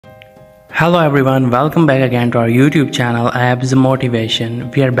Hello everyone, welcome back again to our YouTube channel Abs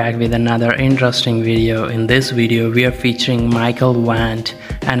Motivation. We are back with another interesting video. In this video, we are featuring Michael Vente,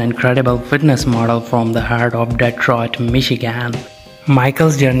 an incredible fitness model from the heart of Detroit, Michigan.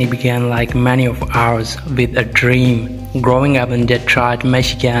 Michael's journey began like many of ours, with a dream. Growing up in Detroit,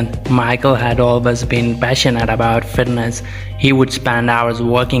 Michigan, Michael had always been passionate about fitness. He would spend hours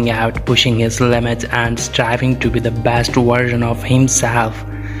working out, pushing his limits, and striving to be the best version of himself.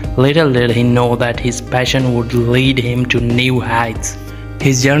 Little did he know that his passion would lead him to new heights.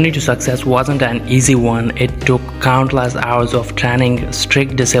 His journey to success wasn't an easy one. It took countless hours of training,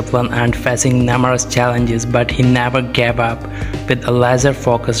 strict discipline, and facing numerous challenges, but he never gave up. With a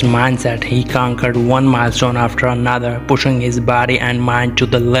laser-focused mindset, he conquered one milestone after another, pushing his body and mind to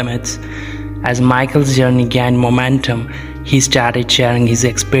the limits. As Michael's journey gained momentum, he started sharing his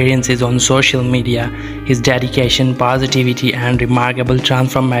experiences on social media. His dedication, positivity, and remarkable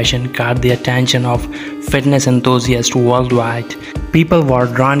transformation caught the attention of fitness enthusiasts worldwide. People were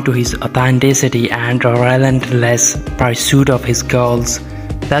drawn to his authenticity and a relentless pursuit of his goals.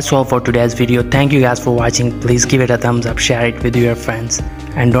 That's all for today's video. Thank you guys for watching. Please give it a thumbs up, share it with your friends,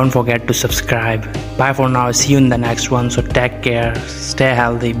 and don't forget to subscribe. Bye for now. See you in the next one. So take care, stay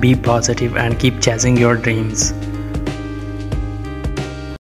healthy, be positive, and keep chasing your dreams.